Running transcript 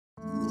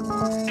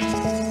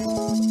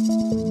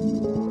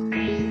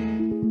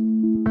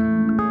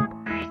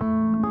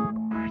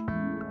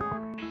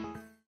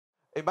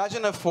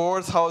Imagine a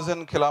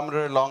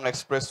 4,000-kilometer long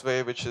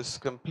expressway which is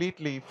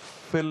completely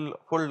full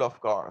of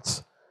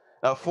cars.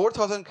 Now,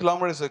 4,000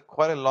 kilometers is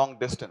quite a long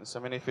distance. I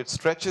mean, if it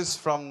stretches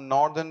from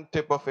northern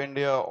tip of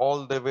India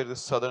all the way to the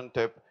southern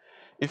tip,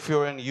 if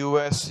you're in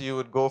US, you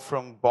would go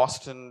from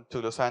Boston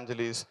to Los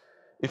Angeles.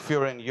 If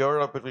you're in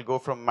Europe, it will go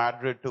from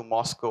Madrid to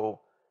Moscow.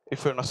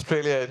 If you're in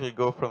Australia, it will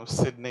go from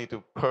Sydney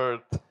to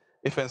Perth.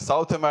 If in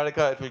South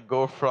America, it will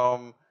go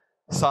from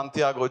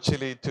Santiago,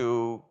 Chile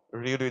to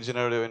Rio de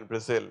Janeiro in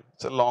Brazil.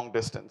 It's a long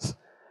distance.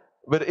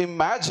 But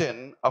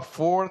imagine a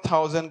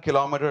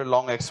 4,000-kilometer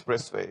long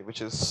expressway,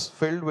 which is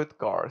filled with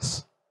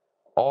cars,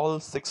 all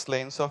 6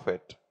 lanes of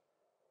it,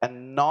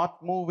 and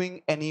not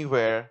moving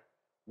anywhere,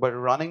 but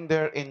running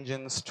their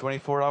engines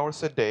 24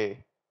 hours a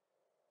day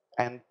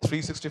and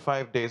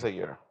 365 days a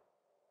year.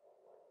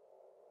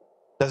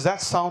 Does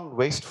that sound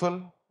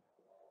wasteful?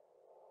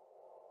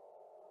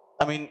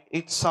 I mean,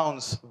 it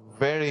sounds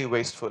very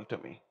wasteful to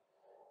me.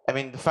 I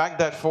mean, the fact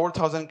that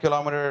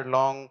 4,000-kilometer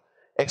long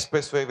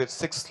expressway with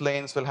 6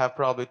 lanes will have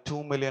probably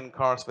 2 million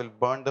cars will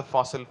burn the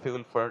fossil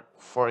fuel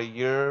for a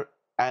year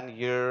and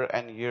year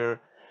and year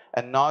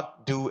and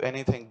not do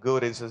anything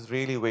good is a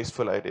really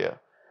wasteful idea.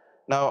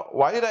 Now,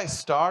 why did I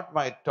start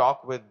my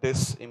talk with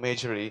this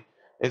imagery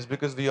is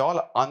because we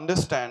all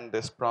understand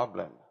this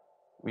problem.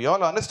 We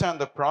all understand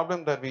the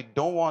problem that we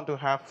don't want to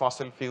have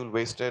fossil fuel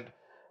wasted,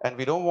 and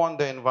we don't want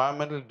the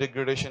environmental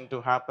degradation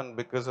to happen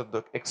because of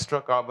the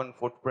extra carbon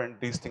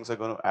footprint these things are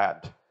going to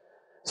add.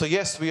 So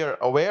yes, we are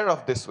aware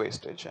of this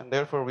wastage, and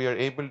therefore we are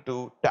able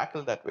to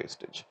tackle that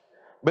wastage.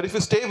 But if you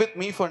stay with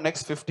me for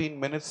next 15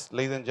 minutes,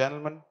 ladies and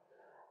gentlemen,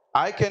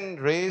 I can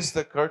raise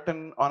the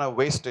curtain on a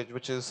wastage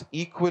which is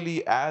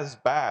equally as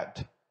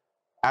bad,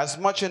 as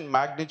much in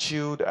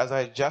magnitude as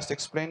I just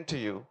explained to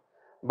you,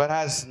 but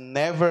has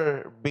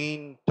never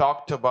been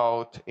talked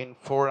about in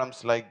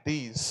forums like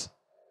these.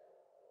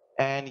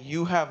 And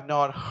you have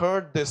not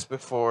heard this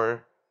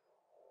before,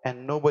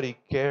 and nobody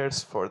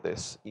cares for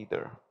this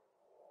either,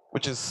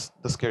 which is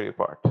the scary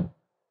part.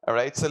 All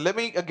right, so let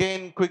me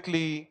again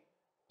quickly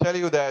tell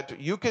you that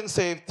you can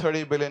save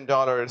 $30 billion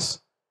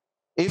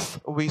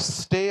if we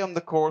stay on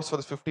the course for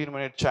this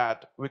 15-minute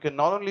chat. We can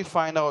not only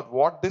find out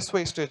what this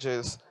wastage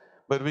is,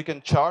 but we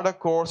can chart a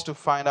course to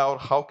find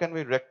out how can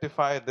we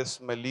rectify this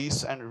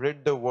malice and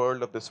rid the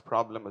world of this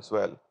problem as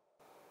well.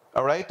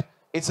 All right?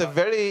 It's a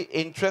very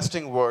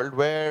interesting world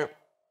where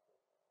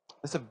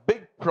there's a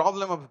big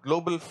problem of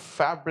global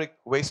fabric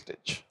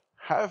wastage.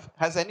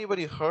 Has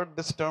anybody heard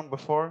this term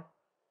before?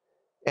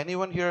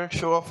 Anyone here,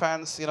 show of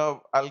hands? You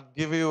know, I'll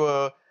give you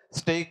a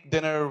steak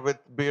dinner with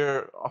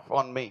beer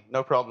on me,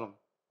 no problem.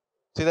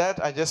 See that?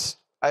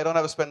 I don't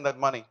have to spend that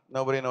money.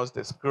 Nobody knows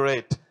this.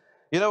 Great.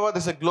 You know what?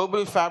 There's a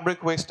global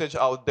fabric wastage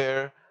out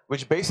there,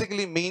 which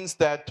basically means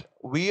that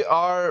we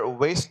are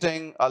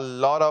wasting a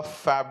lot of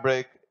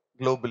fabric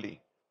globally.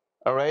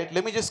 All right?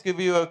 Let me just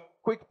give you a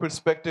quick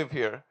perspective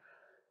here.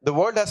 The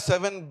world has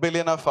 7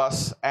 billion of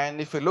us,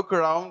 and if you look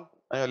around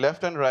on your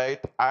left and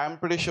right, I'm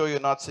pretty sure you're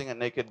not seeing a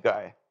naked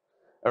guy.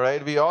 All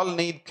right? We all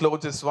need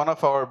clothes. It's one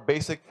of our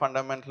basic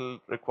fundamental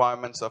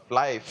requirements of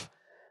life.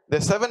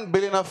 There's 7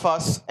 billion of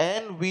us,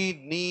 and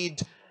we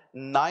need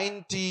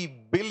 90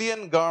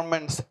 billion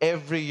garments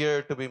every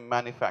year to be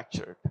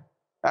manufactured.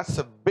 That's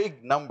a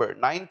big number.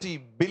 90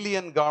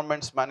 billion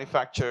garments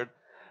manufactured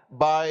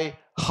by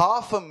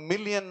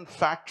 500,000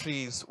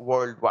 factories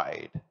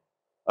worldwide.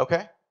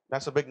 Okay?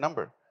 That's a big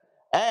number.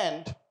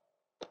 And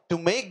to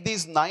make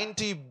these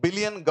 90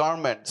 billion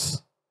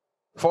garments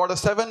for the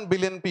 7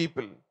 billion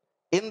people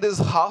in these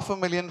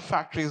 500,000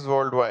 factories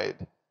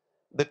worldwide,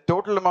 the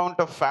total amount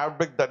of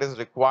fabric that is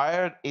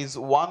required is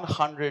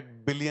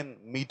 100 billion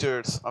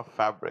meters of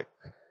fabric.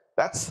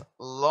 That's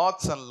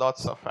lots and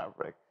lots of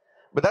fabric.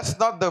 But that's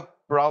not the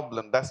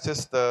problem. That's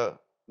just the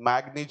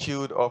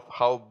magnitude of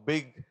how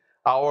big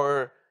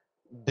our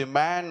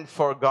demand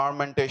for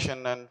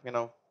garmentation and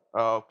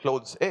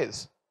clothes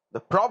is. The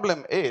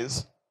problem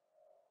is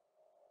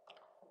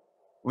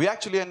we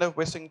actually end up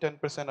wasting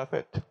 10% of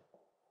it.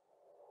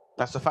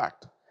 That's a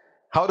fact.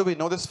 How do we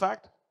know this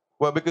fact?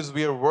 Well, because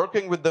we are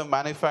working with the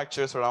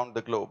manufacturers around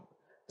the globe.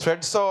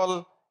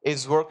 ThreadSol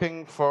is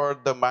working for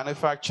the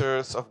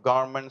manufacturers of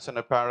garments and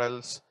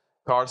apparels,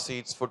 car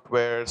seats,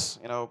 footwears,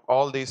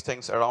 all these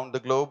things around the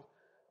globe.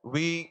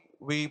 We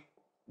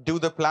do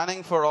the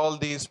planning for all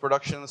these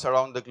productions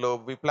around the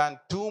globe. We plan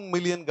 2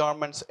 million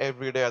garments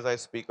every day as I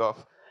speak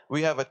of.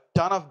 We have a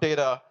ton of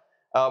data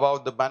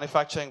about the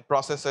manufacturing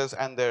processes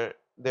and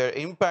their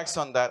impacts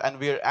on that, and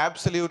we are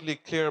absolutely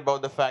clear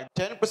about the fact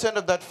 10%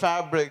 of that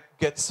fabric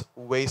gets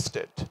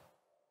wasted.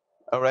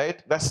 All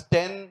right? That's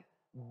 10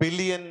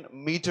 billion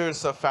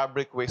meters of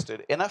fabric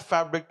wasted. Enough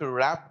fabric to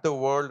wrap the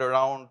world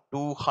around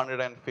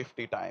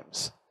 250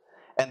 times.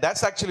 And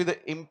that's actually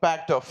the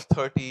impact of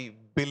 $30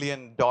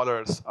 billion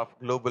of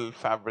global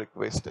fabric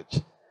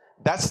wastage.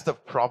 That's the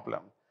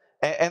problem.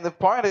 And the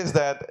point is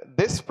that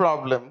this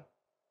problem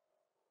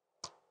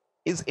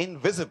is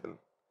invisible.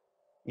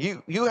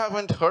 You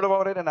haven't heard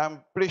about it, and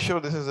I'm pretty sure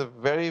this is a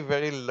very,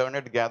 very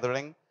learned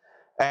gathering.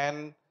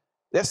 And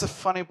that's the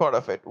funny part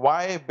of it.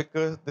 Why?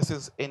 Because this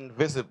is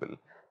invisible.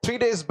 3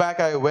 days back,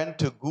 I went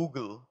to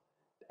Google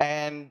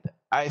and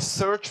I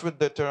searched with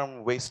the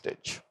term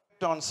wastage.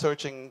 On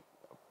searching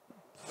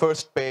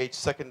first page,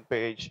 second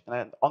page,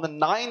 and on the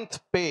ninth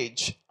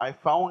page, I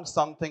found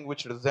something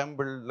which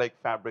resembled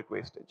like fabric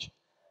wastage.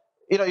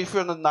 If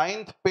you're on the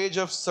ninth page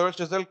of search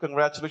result,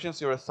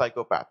 congratulations, you're a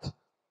psychopath.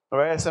 All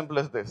right, as simple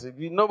as this.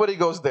 Nobody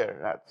goes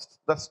there.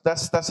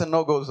 That's a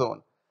no-go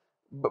zone.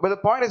 But the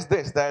point is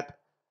this: that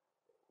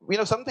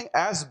something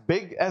as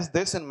big as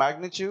this in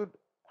magnitude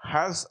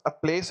has a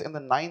place in the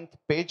ninth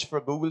page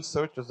for Google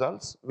search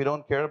results. We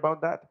don't care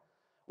about that.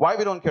 Why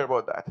we don't care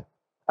about that?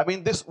 I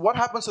mean, what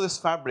happens to this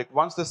fabric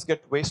once this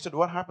gets wasted?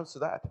 What happens to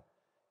that?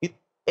 It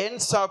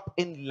ends up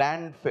in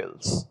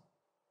landfills.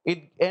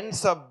 It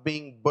ends up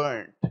being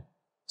burnt.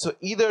 So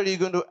either you're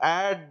going to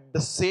add the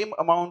same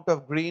amount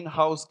of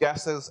greenhouse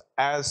gases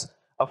as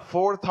a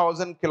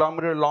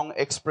 4,000-kilometer long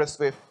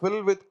expressway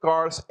filled with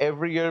cars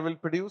every year will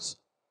produce,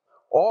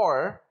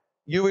 or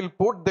you will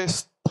put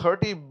this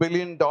 $30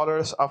 billion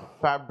of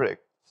fabric,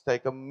 it's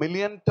like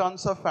 1,000,000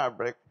 tons of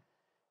fabric,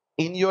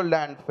 in your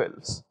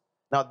landfills.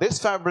 Now, this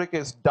fabric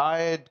is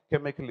dyed,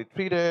 chemically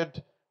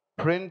treated,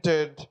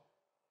 printed,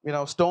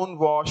 stone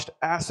washed,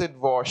 acid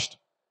washed.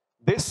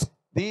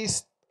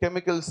 These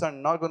chemicals are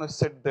not going to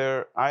sit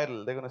there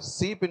idle. They're going to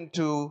seep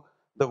into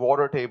the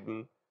water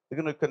table.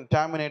 They're going to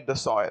contaminate the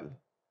soil.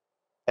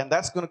 And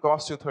that's going to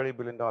cost you $30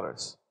 billion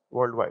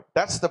worldwide.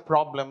 That's the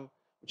problem,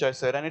 which I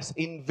said, and it's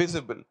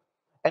invisible.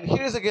 And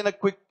here's again a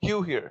quick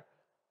cue here.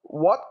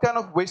 What kind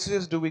of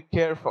wastages do we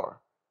care for?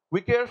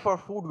 We care for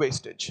food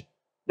wastage.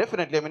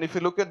 Definitely. I mean, if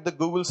you look at the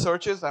Google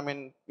searches, I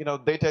mean,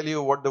 they tell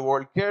you what the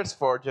world cares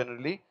for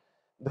generally.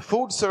 The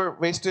food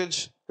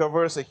wastage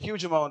covers a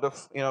huge amount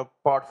of,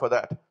 part for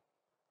that.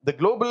 The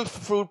global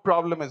food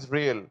problem is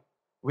real.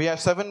 We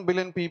have 7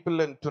 billion people,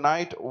 and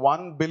tonight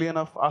 1 billion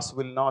of us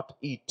will not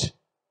eat.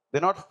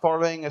 They're not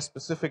following a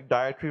specific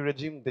dietary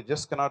regime. They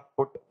just cannot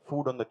put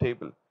food on the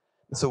table.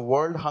 It's a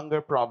world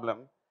hunger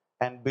problem.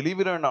 And believe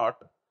it or not,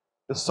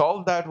 to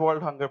solve that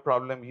world hunger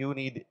problem, you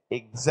need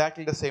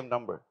exactly the same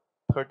number,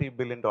 $30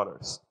 billion.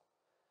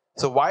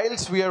 So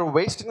whilst we are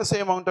wasting the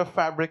same amount of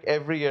fabric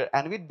every year,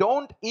 and we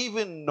don't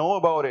even know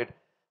about it,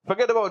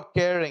 forget about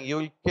caring. You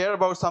will care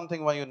about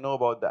something when you know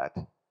about that.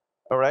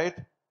 All right?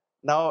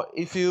 Now,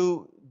 if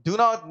you do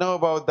not know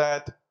about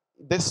that,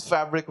 this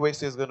fabric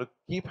waste is going to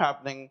keep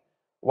happening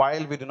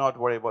while we do not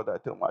worry about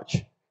that too much.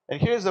 And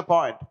here's the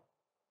point.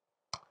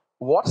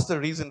 What's the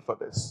reason for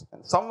this?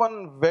 And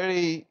someone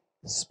very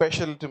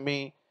special to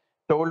me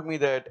told me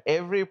that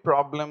every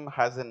problem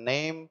has a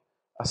name,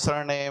 a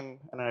surname,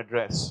 and an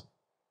address.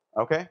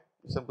 Okay?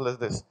 Simple as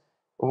this.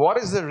 What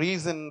is the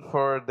reason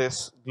for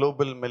this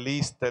global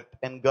malaise that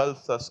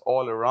engulfs us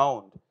all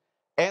around?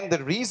 And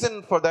the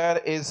reason for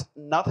that is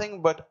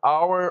nothing but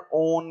our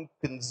own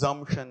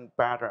consumption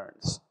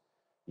patterns.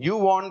 You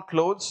want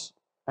clothes,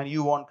 and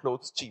you want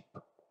clothes cheap.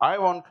 I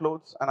want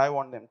clothes, and I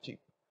want them cheap.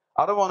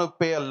 I don't want to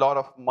pay a lot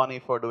of money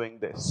for doing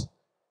this.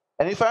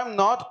 And if I'm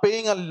not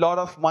paying a lot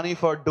of money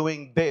for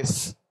doing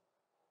this,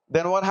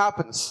 then what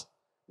happens?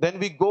 Then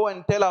we go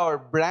and tell our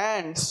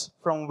brands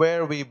from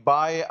where we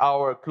buy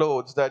our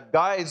clothes that,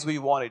 guys, we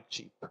want it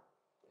cheap.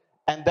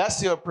 And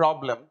that's your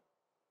problem.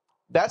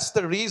 That's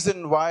the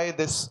reason why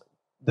this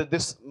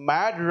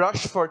mad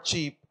rush for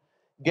cheap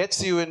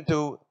gets you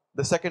into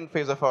the second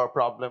phase of our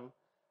problem,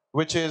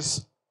 which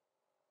is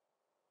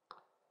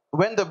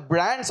when the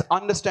brands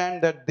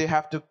understand that they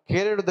have to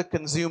cater to the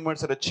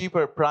consumers at a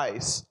cheaper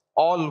price,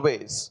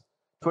 always,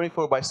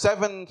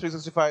 24/7,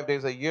 365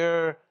 days a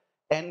year,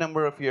 n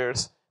number of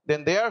years,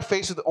 then they are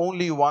faced with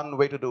only one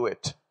way to do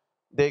it.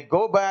 They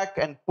go back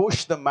and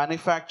push the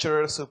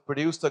manufacturers who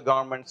produce the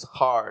garments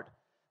hard.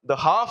 The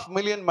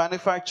 500,000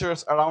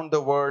 manufacturers around the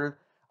world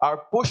are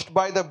pushed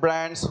by the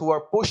brands who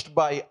are pushed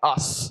by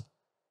us.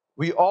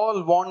 We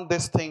all want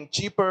this thing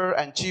cheaper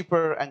and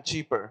cheaper and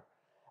cheaper.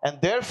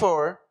 And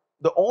therefore,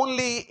 the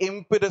only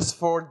impetus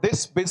for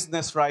this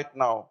business right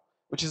now,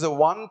 which is a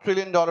 $1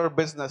 trillion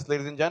business,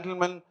 ladies and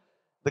gentlemen,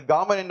 the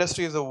garment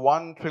industry is a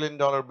 $1 trillion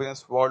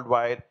business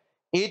worldwide.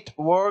 It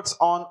works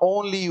on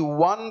only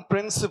one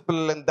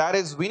principle, and that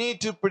is we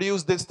need to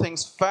produce these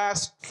things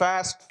fast,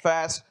 fast,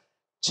 fast,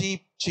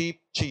 cheap,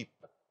 cheap, cheap.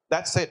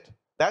 That's it.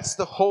 That's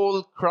the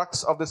whole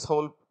crux of this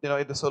whole,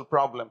 this whole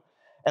problem.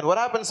 And what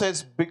happens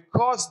is,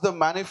 because the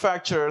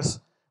manufacturers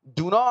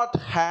do not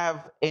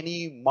have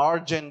any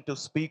margin to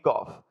speak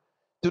of,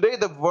 today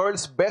the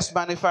world's best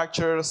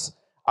manufacturers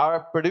are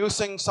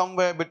producing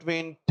somewhere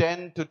between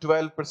 10 to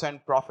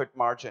 12% profit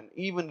margin,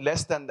 even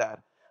less than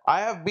that.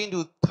 I have been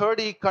to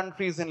 30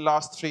 countries in the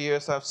last 3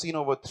 years. I've seen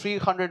over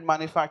 300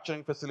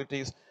 manufacturing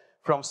facilities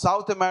from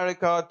South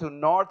America to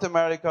North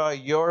America,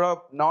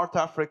 Europe, North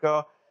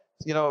Africa,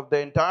 the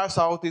entire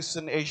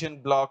Southeastern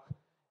Asian bloc.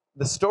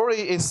 The story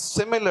is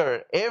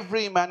similar.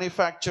 Every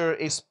manufacturer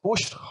is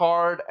pushed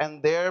hard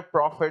and their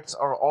profits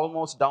are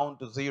almost down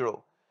to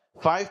zero.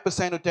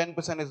 5% to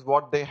 10% is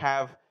what they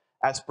have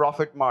as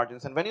profit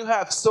margins. And when you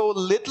have so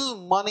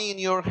little money in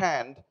your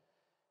hand,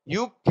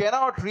 you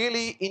cannot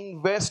really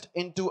invest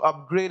into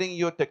upgrading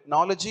your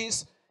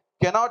technologies,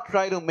 cannot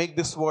try to make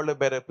this world a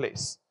better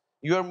place.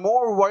 You are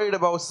more worried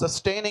about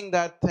sustaining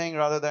that thing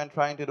rather than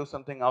trying to do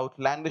something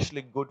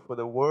outlandishly good for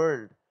the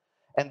world.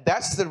 And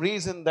that's the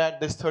reason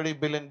that this $30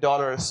 billion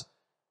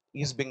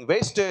is being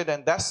wasted,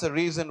 and that's the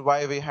reason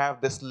why we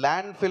have this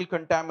landfill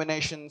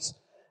contaminations,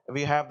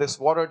 we have this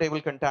water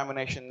table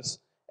contaminations,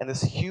 and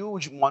this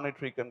huge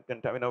monetary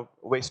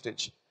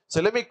wastage.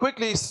 So let me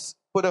quickly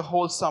put a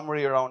whole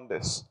summary around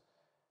this.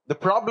 The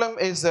problem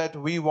is that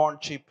we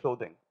want cheap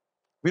clothing.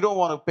 We don't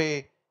want to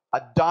pay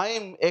a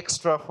dime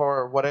extra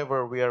for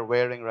whatever we are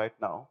wearing right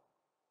now.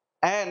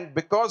 And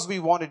because we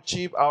want it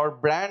cheap, our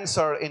brands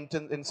are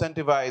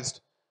incentivized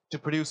to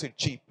produce it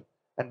cheap.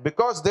 And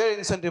because they're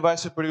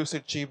incentivized to produce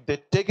it cheap, they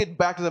take it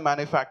back to the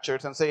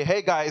manufacturers and say,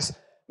 hey guys,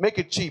 make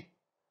it cheap.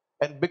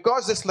 And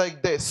because it's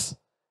like this,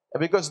 and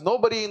because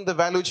nobody in the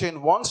value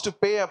chain wants to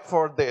pay up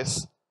for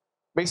this,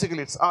 basically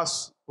it's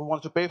us who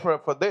want to pay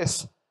for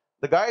this,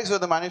 the guys who are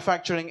the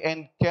manufacturing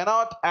end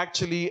cannot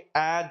actually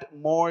add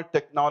more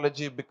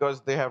technology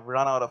because they have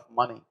run out of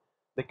money.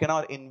 They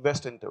cannot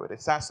invest into it.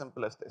 It's as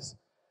simple as this.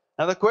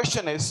 Now the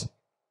question is,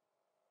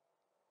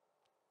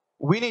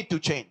 we need to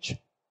change.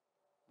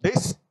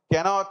 This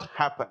cannot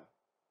happen.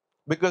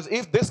 Because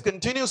if this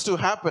continues to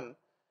happen,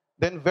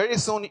 then very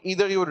soon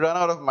either you would run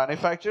out of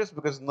manufacturers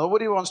because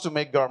nobody wants to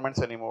make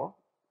garments anymore.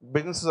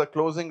 Businesses are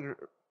closing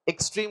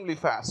extremely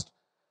fast.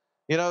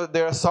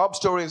 There are sob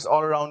stories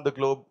all around the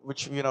globe,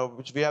 which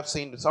we have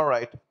seen. It's all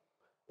right.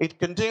 It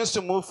continues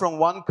to move from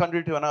one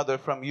country to another.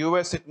 From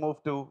US, it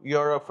moved to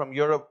Europe. From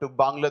Europe to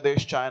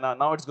Bangladesh, China.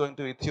 Now it's going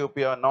to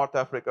Ethiopia, North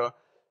Africa.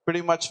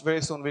 Pretty much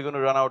very soon we're going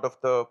to run out of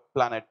the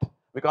planet.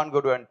 We can't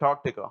go to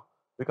Antarctica.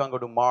 We can't go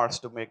to Mars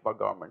to make our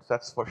garments.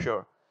 That's for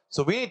sure.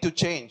 So we need to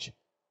change.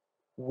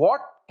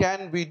 What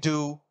can we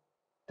do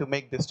to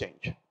make this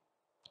change?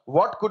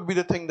 What could be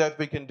the thing that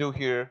we can do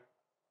here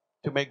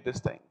to make this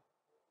thing?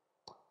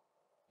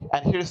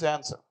 And here's the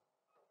answer.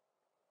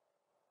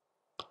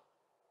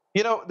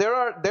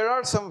 There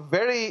are some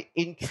very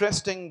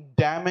interesting,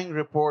 damning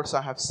reports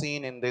I have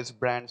seen in these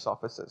brands'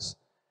 offices.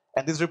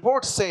 And these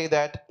reports say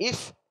that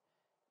if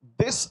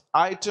this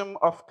item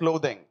of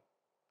clothing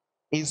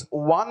is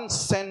 1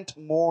 cent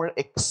more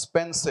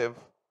expensive,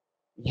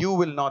 you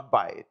will not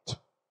buy it.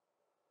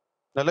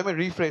 Now let me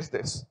rephrase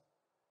this.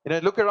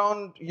 Look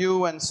around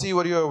you and see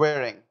what you're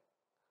wearing.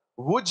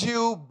 Would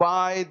you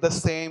buy the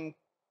same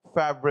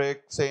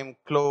fabric, same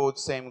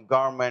clothes, same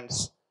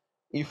garments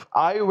if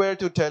I were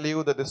to tell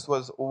you that this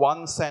was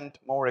 1 cent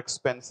more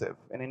expensive?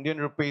 In Indian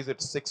rupees,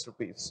 it's 6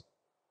 rupees.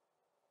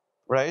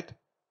 Right?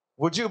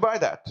 Would you buy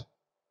that?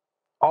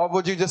 Or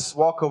would you just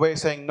walk away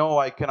saying, no,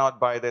 I cannot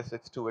buy this,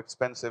 it's too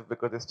expensive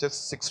because it's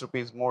just 6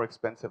 rupees more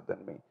expensive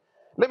than me?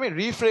 Let me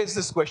rephrase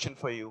this question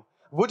for you.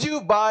 Would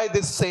you buy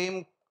this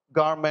same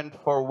garment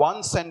for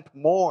 1 cent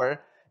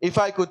more if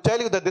I could tell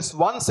you that this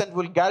 1 cent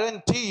will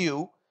guarantee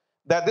you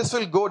that this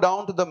will go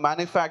down to the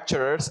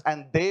manufacturers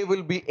and they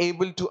will be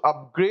able to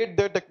upgrade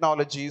their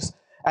technologies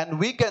and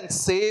we can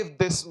save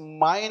this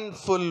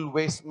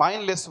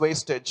mindless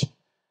wastage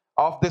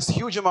of this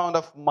huge amount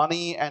of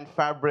money and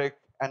fabric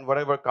and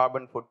whatever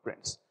carbon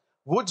footprints?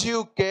 Would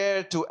you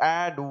care to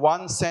add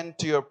 1 cent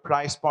to your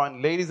price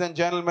point, ladies and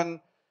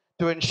gentlemen,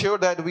 to ensure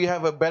that we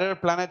have a better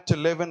planet to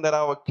live in, that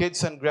our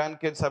kids and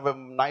grandkids have a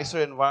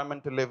nicer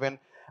environment to live in?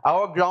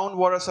 Our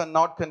groundwaters are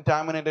not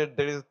contaminated.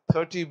 There is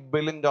 $30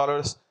 billion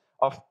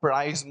of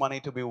prize money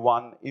to be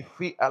won if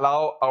we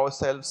allow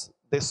ourselves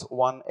this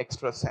 1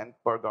 extra cent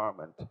per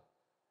garment.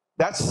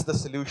 That's the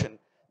solution.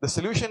 The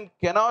solution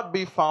cannot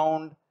be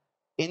found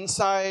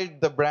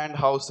inside the brand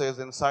houses,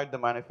 inside the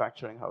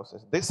manufacturing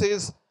houses. This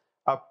is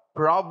a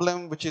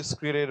problem which is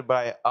created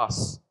by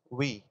us,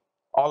 we,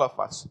 all of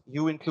us,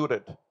 you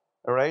included.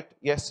 All right?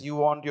 Yes, you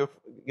want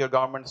your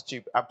garments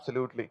cheap,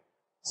 absolutely.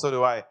 So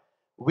do I.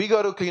 We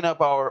got to clean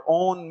up our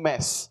own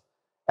mess.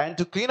 And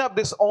to clean up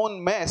this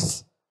own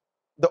mess,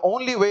 the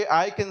only way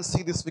I can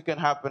see this can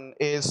happen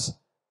is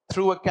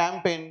through a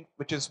campaign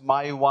which is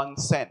my 1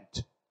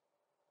 cent.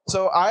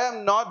 So I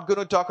am not going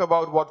to talk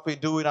about what we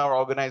do in our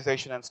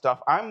organization and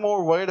stuff. I'm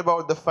more worried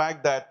about the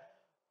fact that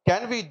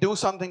can we do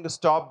something to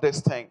stop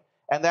this thing?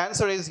 And the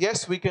answer is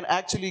yes, we can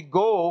actually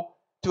go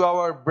to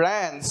our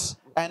brands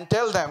and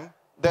tell them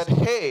that,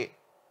 hey,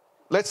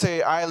 let's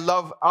say I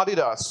love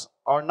Adidas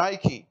or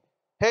Nike.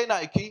 Hey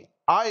Nike,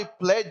 I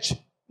pledge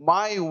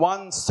my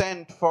 1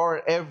 cent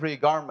for every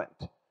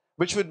garment.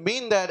 Which would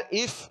mean that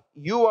if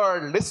you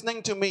are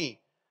listening to me,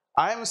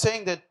 I'm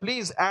saying that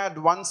please add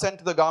 1 cent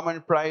to the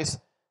garment price,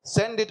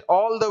 send it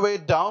all the way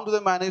down to the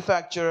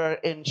manufacturer,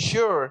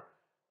 ensure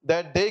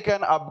that they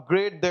can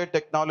upgrade their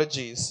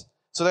technologies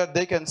so that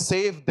they can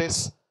save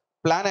this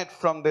planet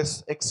from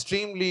this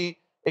extremely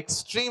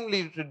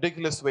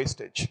ridiculous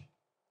wastage.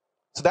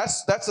 So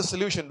that's the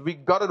solution. We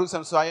got to do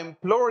something. So I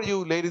implore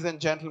you, ladies and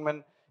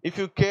gentlemen, if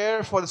you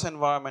care for this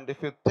environment,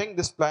 if you think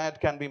this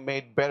planet can be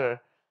made better,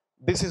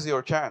 this is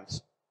your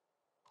chance.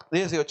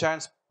 This is your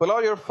chance. Pull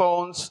out your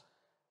phones,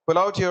 pull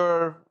out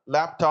your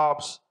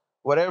laptops,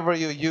 whatever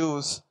you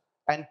use,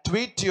 and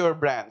tweet to your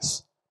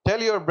brands.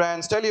 Tell your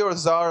brands, tell your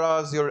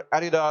Zara's, your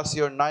Adidas,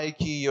 your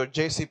Nike, your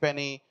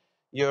JCPenney,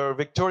 your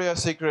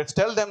Victoria's Secrets.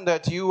 Tell them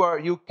that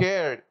you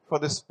care for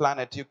this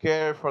planet. You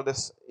care for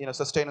this,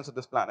 sustenance of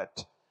this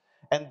planet.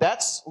 And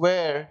that's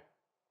where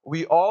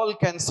we all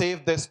can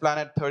save this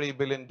planet $30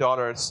 billion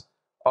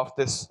of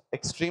this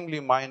extremely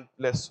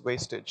mindless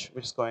wastage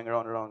which is going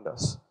around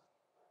us.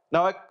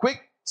 Now, a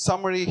quick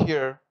summary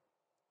here.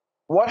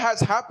 What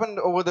has happened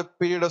over the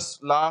period of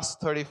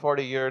last 30,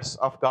 40 years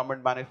of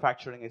garment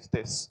manufacturing is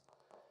this: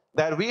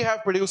 that we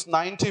have produced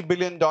 $90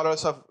 billion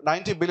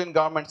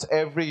garments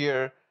every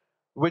year,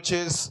 which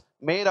is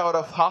made out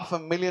of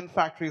 500,000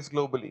 factories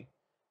globally.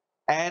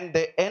 And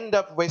they end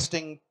up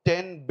wasting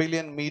 10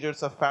 billion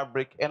meters of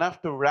fabric,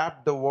 enough to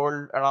wrap the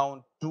world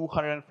around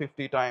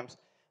 250 times.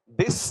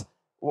 This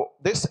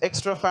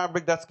extra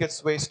fabric that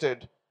gets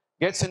wasted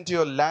gets into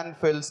your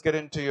landfills, get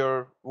into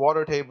your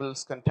water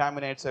tables,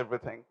 contaminates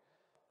everything.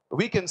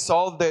 We can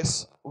solve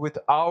this with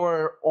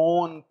our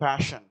own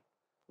passion,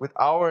 with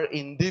our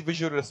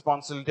individual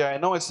responsibility. I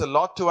know it's a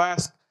lot to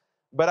ask,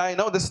 but I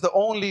know this is the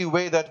only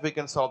way that we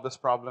can solve this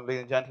problem,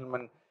 ladies and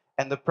gentlemen.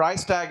 And the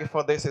price tag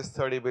for this is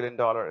 $30 billion.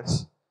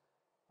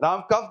 Now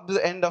I've come to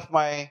the end of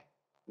my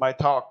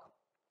talk,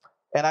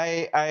 and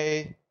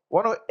I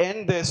want to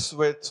end this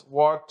with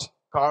what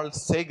Carl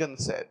Sagan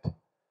said.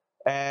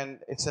 And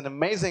it's an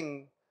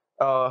amazing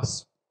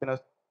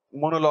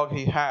monologue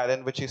he had,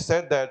 in which he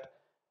said that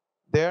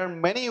there are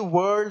many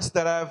worlds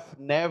that have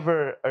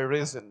never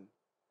arisen,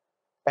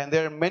 and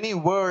there are many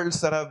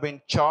worlds that have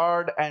been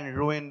charred and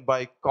ruined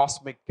by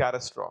cosmic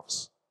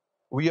catastrophes.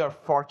 We are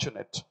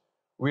fortunate.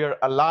 We are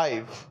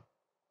alive.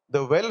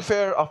 The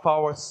welfare of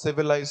our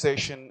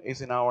civilization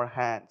is in our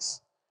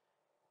hands.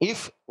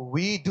 If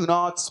we do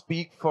not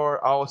speak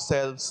for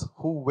ourselves,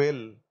 who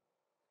will?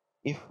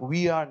 If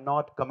we are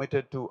not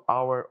committed to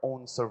our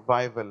own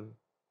survival,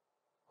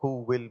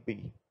 who will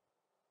be?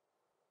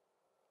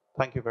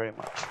 Thank you very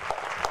much.